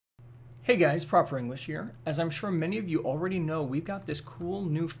Hey guys, Proper English here. As I'm sure many of you already know, we've got this cool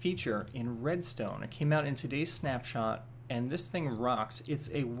new feature in Redstone. It came out in today's snapshot, and this thing rocks.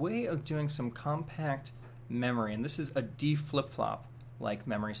 It's a way of doing some compact memory, and this is a D flip-flop like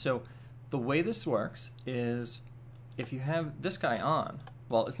memory. So the way this works is if you have this guy on,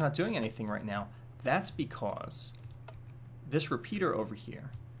 well, it's not doing anything right now. That's because this repeater over here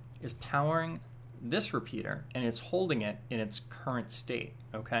is powering this repeater, and it's holding it in its current state,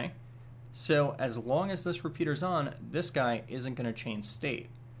 okay? So as long as this repeater's on, this guy isn't going to change state.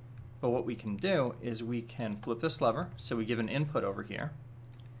 But what we can do is we can flip this lever, so we give an input over here.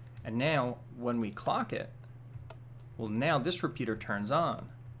 And now when we clock it, well, now this repeater turns on.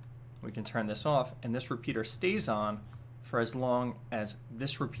 We can turn this off, and this repeater stays on for as long as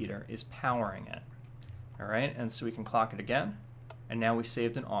this repeater is powering it. All right, and so we can clock it again, and now we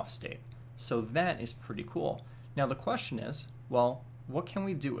saved an off state. So that is pretty cool. Now the question is, well, what can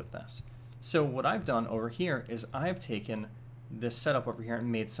we do with this? So what I've done over here is I've taken this setup over here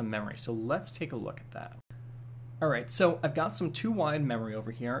and made some memory. So let's take a look at that. All right, so I've got some too wide memory over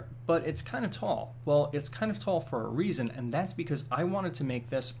here, but it's kind of tall. Well, it's kind of tall for a reason, and that's because I wanted to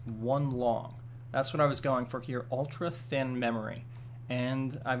make this one long. That's what I was going for here, ultra thin memory.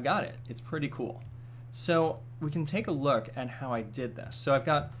 And I've got it. It's pretty cool. So we can take a look at how I did this. So I've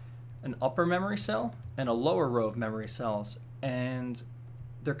got an upper memory cell and a lower row of memory cells, and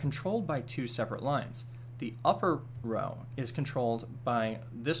they're controlled by two separate lines. The upper row is controlled by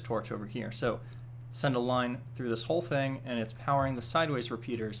this torch over here. So send a line through this whole thing, and it's powering the sideways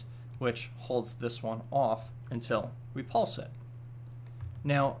repeaters, which holds this one off until we pulse it.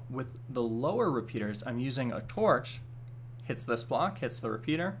 Now with the lower repeaters, I'm using a torch, hits this block, hits the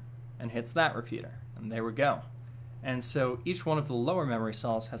repeater, and hits that repeater, and there we go. And so each one of the lower memory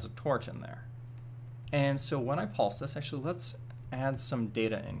cells has a torch in there. And so when I pulse this, actually let's add some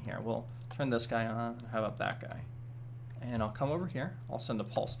data in here. We'll turn this guy on. How about that guy? And I'll come over here. I'll send a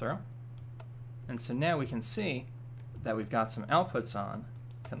pulse through. And so now we can see that we've got some outputs on.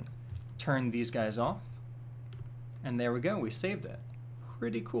 Can turn these guys off. And there we go. We saved it.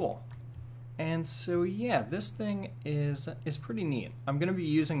 Pretty cool. And so yeah, this thing is pretty neat. I'm going to be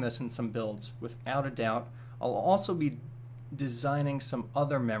using this in some builds without a doubt. I'll also be designing some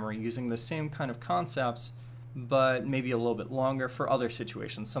other memory using the same kind of concepts, but maybe a little bit longer for other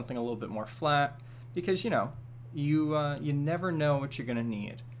situations, something a little bit more flat, because you never know what you're going to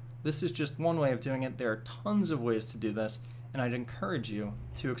need. This is just one way of doing it. There are tons of ways to do this, and I'd encourage you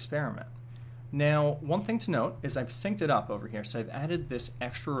to experiment. Now, one thing to note is I've synced it up over here, so I've added this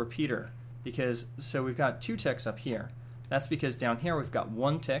extra repeater, so we've got two ticks up here. That's because down here we've got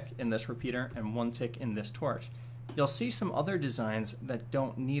one tick in this repeater and one tick in this torch. You'll see some other designs that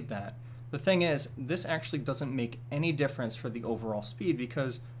don't need that. The thing is, this actually doesn't make any difference for the overall speed,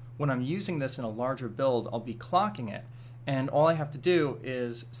 because when I'm using this in a larger build, I'll be clocking it, and all I have to do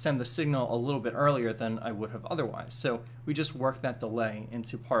is send the signal a little bit earlier than I would have otherwise. So we just work that delay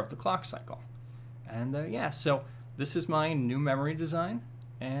into part of the clock cycle. And yeah, so this is my new memory design,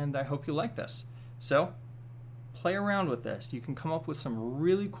 and I hope you like this. So play around with this. You can come up with some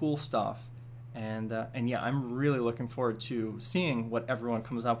really cool stuff. And yeah, I'm really looking forward to seeing what everyone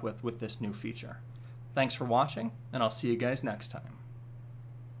comes up with this new feature. Thanks for watching, and I'll see you guys next time.